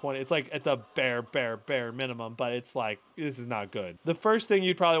play a 20. It's like at the bare minimum, but it's like, this is not good. The first thing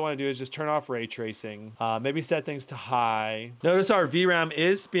you'd probably want to do is just turn off ray tracing. Maybe set things to high. Notice our VRAM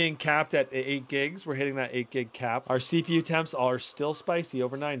is being capped at 8 gigs. We're hitting that 8 gig cap. Our CPU temps are still spicy,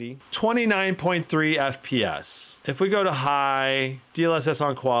 over 90. 29.3 FPS. If we go to high, DLSS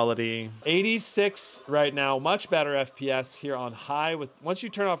on quality, 86 right now, much better FPS here on high. Once you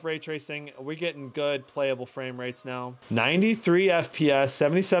turn off ray tracing, we're getting good playable frame rates now. 93 FPS,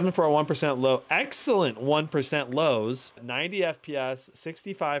 77 for our 1% low. Excellent 1% lows. 90 FPS,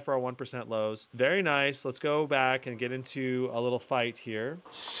 65 for our 1% lows. Very nice. Let's go back and get into a little fight here.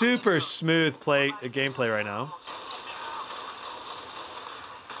 Super smooth gameplay right now.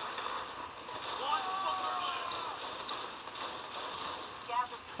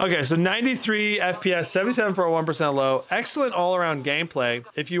 Okay, so 93 FPS, 77 for a 1% low. Excellent all-around gameplay.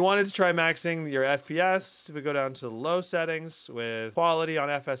 If you wanted to try maxing your FPS, we go down to low settings with quality on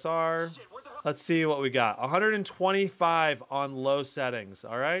FSR. Let's see what we got. 125 on low settings,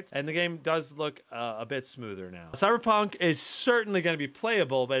 all right? And the game does look a bit smoother now. Cyberpunk is certainly going to be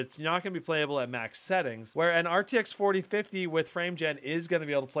playable, but it's not going to be playable at max settings, where an RTX 4050 with frame gen is going to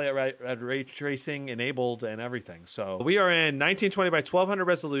be able to play at ray tracing enabled and everything. So we are in 1920 by 1200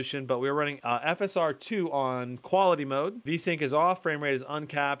 resolution, but we're running FSR 2 on quality mode. VSync is off, frame rate is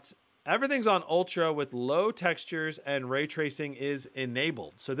uncapped. Everything's on ultra with low textures and ray tracing is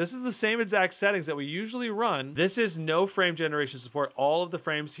enabled. So this is the same exact settings that we usually run. This is no frame generation support. All of the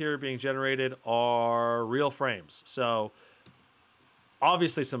frames here being generated are real frames. So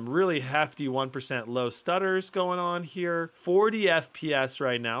obviously some really hefty 1% low stutters going on here. 40 FPS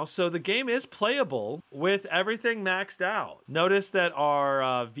right now. So the game is playable with everything maxed out. Notice that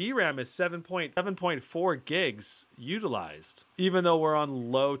our VRAM is 7.4 gigs utilized, even though we're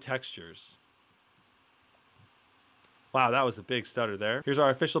on low textures. Wow, that was a big stutter there. Here's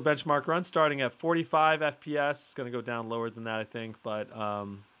our official benchmark run starting at 45 FPS. It's going to go down lower than that, I think, but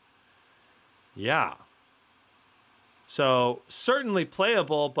yeah. So certainly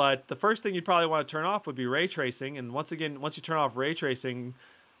playable, but the first thing you'd probably want to turn off would be ray tracing. And once again, once you turn off ray tracing,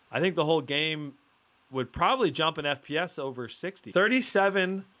 I think the whole game would probably jump in FPS over 60.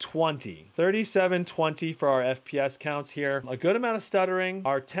 3720. 3720 for our FPS counts here. A good amount of stuttering.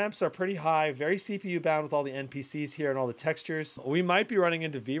 Our temps are pretty high, very CPU bound with all the NPCs here and all the textures. We might be running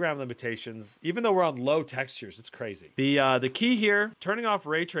into VRAM limitations, even though we're on low textures. It's crazy. The key here, turning off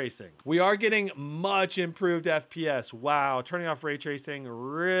ray tracing. We are getting much improved FPS. Wow, turning off ray tracing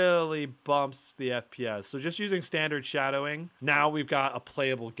really bumps the FPS. So just using standard shadowing, now we've got a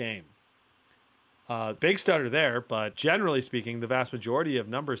playable game. Big stutter there, but generally speaking, the vast majority of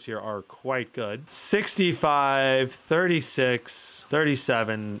numbers here are quite good. 65, 36,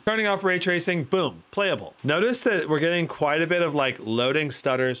 37. Turning off ray tracing, boom, playable. Notice that we're getting quite a bit of like loading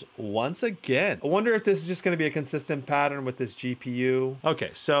stutters once again. I wonder if this is just going to be a consistent pattern with this GPU.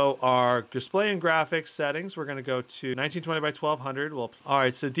 Okay, so our display and graphics settings, we're going to go to 1920 by 1200. All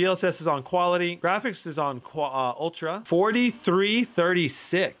right, so DLSS is on quality. Graphics is on ultra.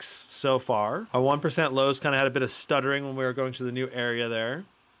 4336 so far. Our 1% lows kind of had a bit of stuttering when we were going to the new area there.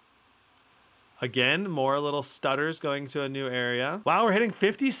 Again, more little stutters going to a new area. Wow, we're hitting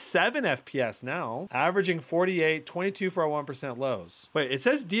 57 FPS now, averaging 48, 22 for our 1% lows. Wait, it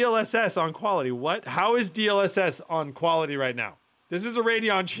says DLSS on quality. What? How is DLSS on quality right now? This is a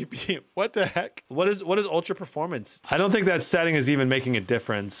Radeon GPU. What the heck? What is ultra performance? I don't think that setting is even making a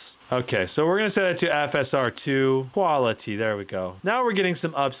difference. Okay, so we're gonna set it to FSR2 quality. There we go. Now we're getting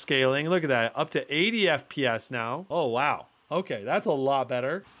some upscaling. Look at that, up to 80 FPS now. Oh, wow. Okay, that's a lot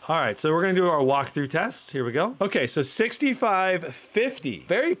better. All right, so we're gonna do our walkthrough test. Here we go. Okay, so 6550,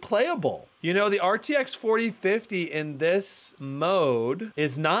 very playable. You know, the RTX 4050 in this mode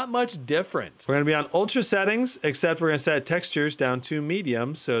is not much different. We're gonna be on ultra settings, except we're gonna set textures down to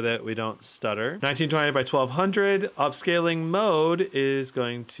medium so that we don't stutter. 1920 by 1200, upscaling mode is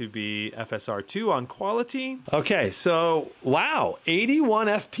going to be FSR2 on quality. Okay, so wow, 81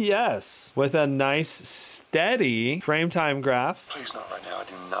 FPS with a nice steady frame time graph. Please not right now. I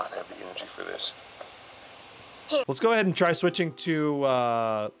do not have the energy for this. Let's go ahead and try switching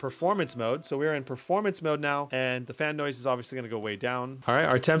to performance mode. So we're in performance mode now, and the fan noise is obviously going to go way down. All right,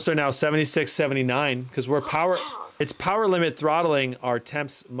 our temps are now 76, 79 because we're it's power limit throttling our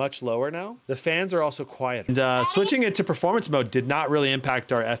temps much lower now. The fans are also quiet. And switching it to performance mode did not really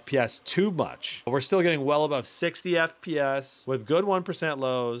impact our FPS too much. We're still getting well above 60 FPS with good 1%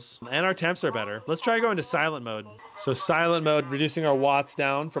 lows, and our temps are better. Let's try going to silent mode. So silent mode, reducing our watts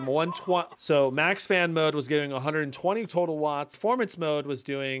down from 120. So max fan mode was giving 120 total watts. Performance mode was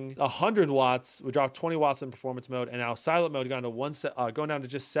doing 100 watts. We dropped 20 watts in performance mode, and now silent mode going down to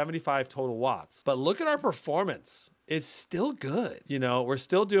just 75 total watts. But look at our performance. It's still good. You know, we're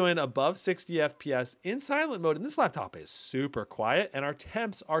still doing above 60 FPS in silent mode, and this laptop is super quiet, and our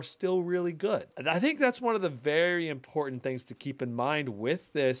temps are still really good. And I think that's one of the very important things to keep in mind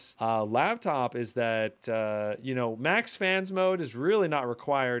with this laptop is that, you know, max fans mode is really not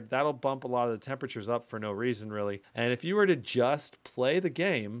required. That'll bump a lot of the temperatures up for no reason, really. And if you were to just play the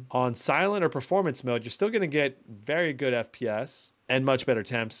game on silent or performance mode, you're still going to get very good FPS and much better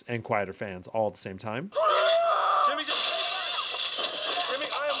temps and quieter fans all at the same time. Jimmy,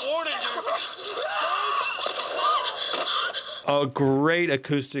 I am warning you. a great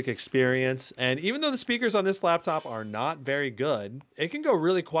acoustic experience. And even though the speakers on this laptop are not very good, it can go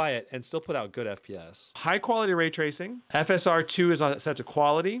really quiet and still put out good FPS. High quality ray tracing. FSR2 is on set to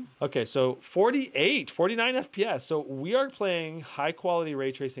quality. Okay, so 49 FPS. So we are playing high quality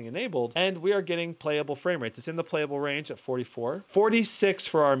ray tracing enabled, and we are getting playable frame rates. It's in the playable range at 44. 46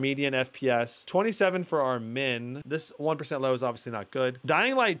 for our median FPS. 27 for our min. This 1% low is obviously not good.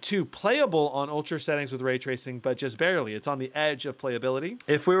 Dying Light 2 playable on ultra settings with ray tracing, but just barely. It's on the edge of playability.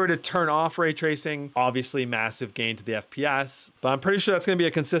 If we were to turn off ray tracing, obviously massive gain to the FPS, but I'm pretty sure that's going to be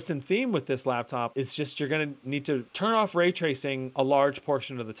a consistent theme with this laptop. It's just you're going to need to turn off ray tracing a large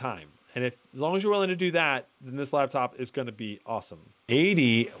portion of the time. And as long as you're willing to do that, then this laptop is going to be awesome.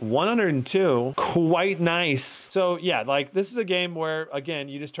 80, 102, quite nice. So yeah, like this is a game where, again,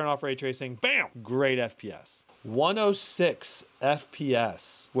 you just turn off ray tracing, bam, great FPS. 106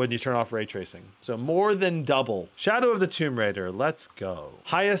 FPS when you turn off ray tracing. So more than double. Shadow of the Tomb Raider, let's go.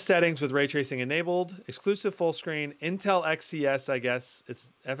 Highest settings with ray tracing enabled, exclusive full screen, Intel XES, I guess.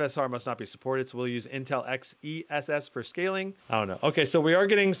 Its FSR must not be supported, so we'll use Intel XESS for scaling. I don't know. Okay, so we are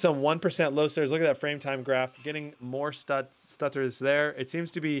getting some 1% low stutters. Look at that frame time graph. Getting more stutters there. It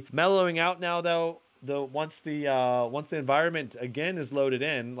seems to be mellowing out now though. Once the environment again is loaded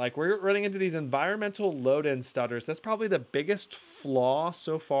in, like we're running into these environmental load-in stutters. That's probably the biggest flaw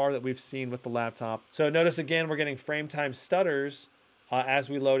so far that we've seen with the laptop. So notice again, we're getting frame time stutters as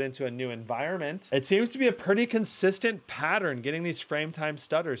we load into a new environment. It seems to be a pretty consistent pattern getting these frame time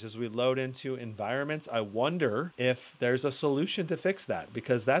stutters as we load into environments. I wonder if there's a solution to fix that,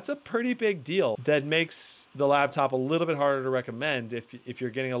 because that's a pretty big deal that makes the laptop a little bit harder to recommend if you're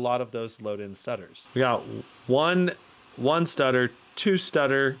getting a lot of those load-in stutters. We got one stutter, two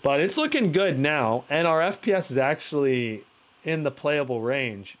stutter, but it's looking good now. And our FPS is actually in the playable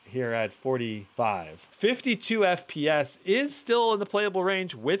range here at 45. 52 FPS is still in the playable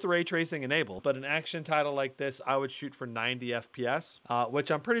range with ray tracing enabled, but an action title like this, I would shoot for 90 FPS,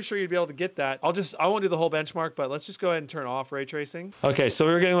 which I'm pretty sure you'd be able to get that. I won't do the whole benchmark, but let's just go ahead and turn off ray tracing. Okay, so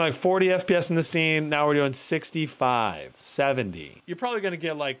we were getting like 40 FPS in the scene. Now we're doing 65, 70. You're probably gonna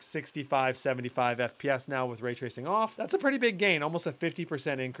get like 65, 75 FPS now with ray tracing off. That's a pretty big gain, almost a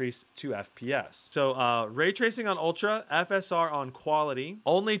 50% increase to FPS. So ray tracing on ultra, FSR on quality,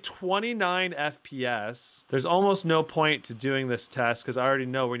 only 29 FPS. There's almost no point to doing this test because I already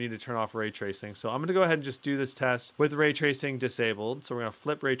know we need to turn off ray tracing. So I'm going to go ahead and just do this test with ray tracing disabled. So we're going to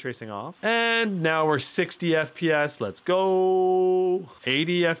flip ray tracing off. And now we're 60 FPS. Let's go.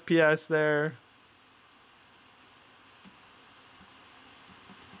 80 FPS there.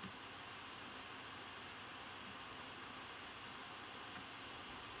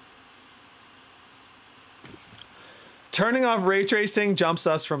 Turning off ray tracing jumps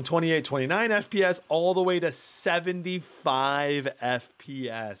us from 28, 29 FPS all the way to 75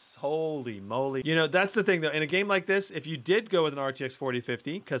 FPS. Holy moly. You know, that's the thing though. In a game like this, if you did go with an RTX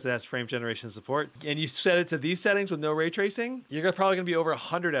 4050, because it has frame generation support, and you set it to these settings with no ray tracing, you're probably gonna be over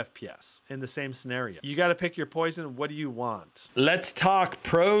 100 FPS in the same scenario. You gotta pick your poison. What do you want? Let's talk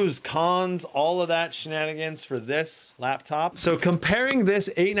pros, cons, all of that shenanigans for this laptop. So comparing this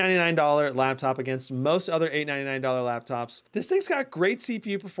 $899 laptop against most other $899 laptops, this thing's got great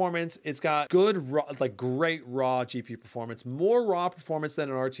CPU performance. It's got good, great raw GPU performance, more raw performance than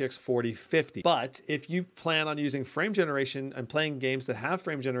an RTX 4050. But if you plan on using frame generation and playing games that have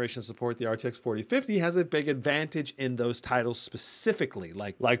frame generation support, the RTX 4050 has a big advantage in those titles specifically,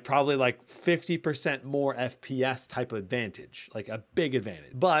 probably 50% more FPS type of advantage, like a big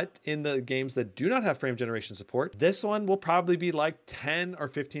advantage. But in the games that do not have frame generation support, this one will probably be like 10 or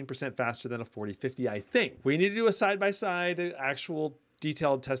 15% faster than a 4050, I think. We need to do a side-by-side actual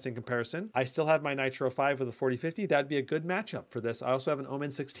detailed testing comparison. I still have my Nitro 5 with a 4050. That'd be a good matchup for this. I also have an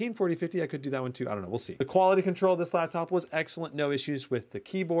Omen 16 4050. I could do that one too. I don't know. We'll see. The quality control of this laptop was excellent. No issues with the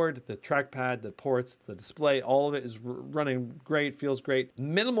keyboard, the trackpad, the ports, the display. All of it is running great, feels great.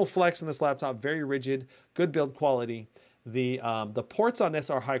 Minimal flex in this laptop, very rigid, good build quality. The ports on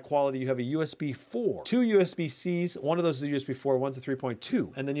this are high quality. You have a USB 4, two USB-Cs. One of those is a USB 4, one's a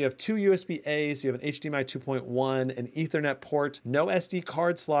 3.2. And then you have two USB-As. You have an HDMI 2.1, an Ethernet port, no SD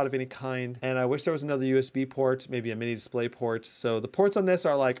card slot of any kind. And I wish there was another USB port, maybe a mini display port. So the ports on this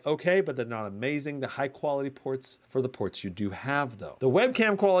are like okay, but they're not amazing. The high quality ports for the ports you do have though. The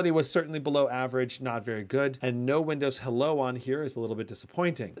webcam quality was certainly below average, not very good. And no Windows Hello on here is a little bit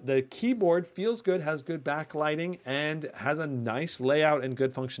disappointing. The keyboard feels good, has good backlighting, and it has a nice layout and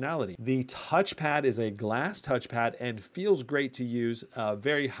good functionality. The touchpad is a glass touchpad and feels great to use,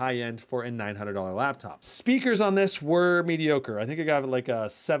 very high end for a $900 laptop. Speakers on this were mediocre. I think I got like a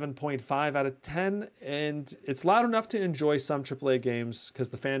 7.5 out of 10, and it's loud enough to enjoy some AAA games because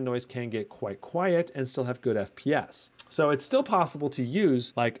the fan noise can get quite quiet and still have good FPS. So it's still possible to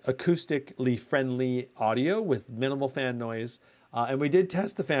use like acoustically friendly audio with minimal fan noise. And we did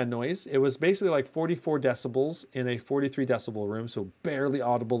test the fan noise. It was basically like 44 decibels in a 43 decibel room, so barely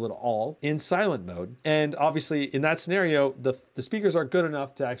audible at all in silent mode. And obviously in that scenario, the speakers are good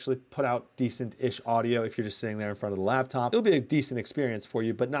enough to actually put out decent-ish audio if you're just sitting there in front of the laptop. It'll be a decent experience for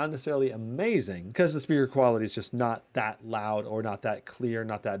you, but not necessarily amazing because the speaker quality is just not that loud or not that clear,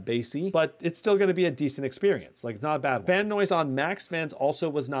 not that bassy, but it's still gonna be a decent experience, like not a bad one. Fan noise on max fans also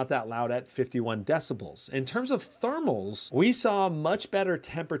was not that loud at 51 decibels. In terms of thermals, we saw much better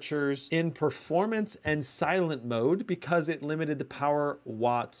temperatures in performance and silent mode because it limited the power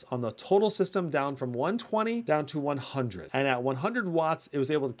watts on the total system down from 120 down to 100. And at 100 watts, it was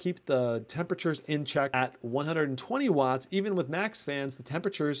able to keep the temperatures in check. At 120 watts, even with max fans, the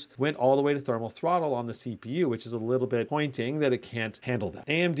temperatures went all the way to thermal throttle on the CPU, which is a little bit pointing that it can't handle that.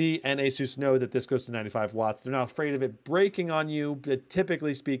 AMD and Asus know that this goes to 95 watts. They're not afraid of it breaking on you, but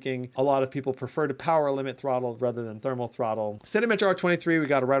typically speaking, a lot of people prefer to power limit throttle rather than thermal throttle. Cinebench R23, we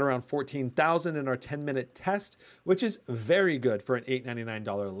got right around 14,000 in our 10-minute test, which is very good for an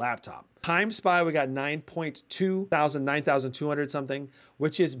 $899 laptop. Time Spy, we got 9.2 thousand, 9,200 something,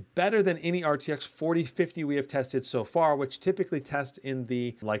 which is better than any RTX 4050 we have tested so far, which typically test in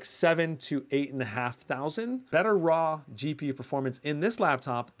the like 7 to 8,500. Better raw GPU performance in this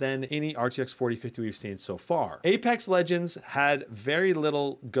laptop than any RTX 4050 we've seen so far. Apex Legends had very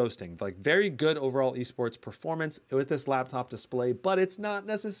little ghosting, like very good overall esports performance with this laptop display, but it's not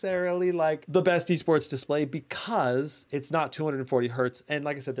necessarily like the best esports display because it's not 240 hertz. And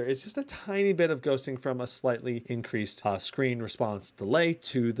like I said, there is just a tiny bit of ghosting from a slightly increased screen response delay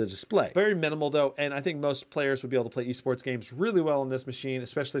to the display. Very minimal though, and I think most players would be able to play esports games really well on this machine,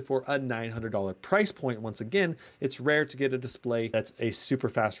 especially for a $900 price point. Once again, it's rare to get a display that's a super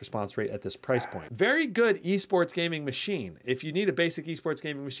fast response rate at this price point. Very good esports gaming machine. If you need a basic esports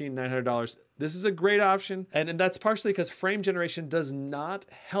gaming machine, $900, this is a great option. And that's partially because frame generation does not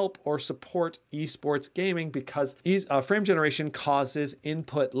help or support esports gaming because frame generation causes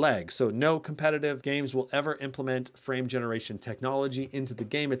input lag. So no competitive games will ever implement frame generation technology into the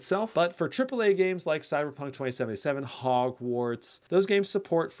game itself. But for AAA games like Cyberpunk 2077, Hogwarts, those games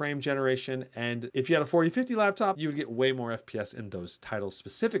support frame generation. And if you had a 4050 laptop, you would get way more FPS in those titles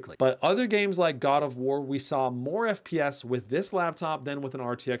specifically. But other games like God of War, we saw more FPS with this laptop than with an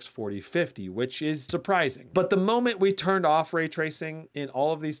RTX 4050, which is surprising. But the moment we turned off ray tracing in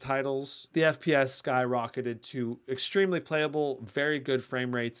all of these titles, the FPS skyrocketed to extremely playable, very good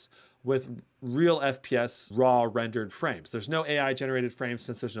frame rates with real FPS raw rendered frames. There's no AI generated frames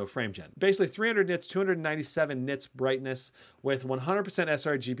since there's no frame gen. Basically 300 nits, 297 nits brightness with 100%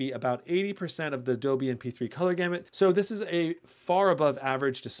 sRGB, about 80% of the Dolby and P3 color gamut. So this is a far above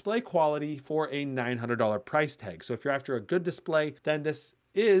average display quality for a $900 price tag. So if you're after a good display, then this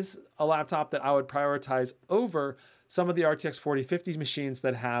is a laptop that I would prioritize over some of the RTX 4050 machines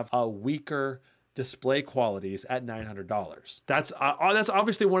that have a weaker display qualities at $900. That's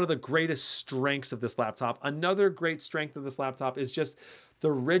obviously one of the greatest strengths of this laptop. Another great strength of this laptop is just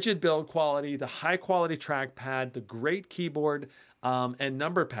the rigid build quality, the high quality trackpad, the great keyboard and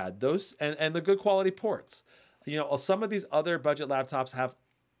number pad, those and the good quality ports. You know, some of these other budget laptops have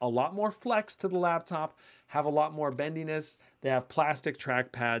a lot more flex to the laptop, have a lot more bendiness, they have plastic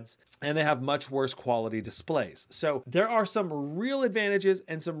trackpads, and they have much worse quality displays. So there are some real advantages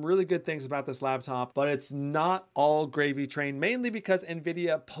and some really good things about this laptop, but it's not all gravy train, mainly because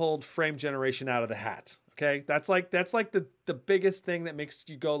NVIDIA pulled frame generation out of the hat. Okay, that's like the biggest thing that makes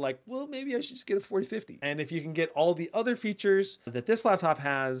you go like, well, maybe I should just get a 4050. And if you can get all the other features that this laptop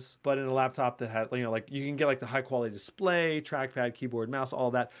has, but in a laptop that has, you know, like you can get like the high quality display, trackpad, keyboard, mouse,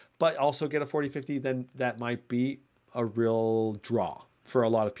 all that, but also get a 4050, then that might be a real draw for a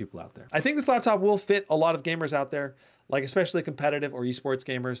lot of people out there. I think this laptop will fit a lot of gamers out there, like especially competitive or esports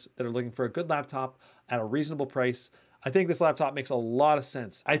gamers that are looking for a good laptop at a reasonable price. I think this laptop makes a lot of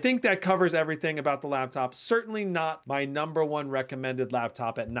sense. I think that covers everything about the laptop. Certainly not my #1 recommended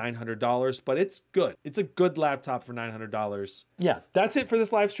laptop at $900, but it's good. It's a good laptop for $900. Yeah, that's it for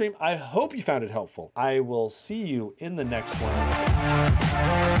this live stream. I hope you found it helpful. I will see you in the next one.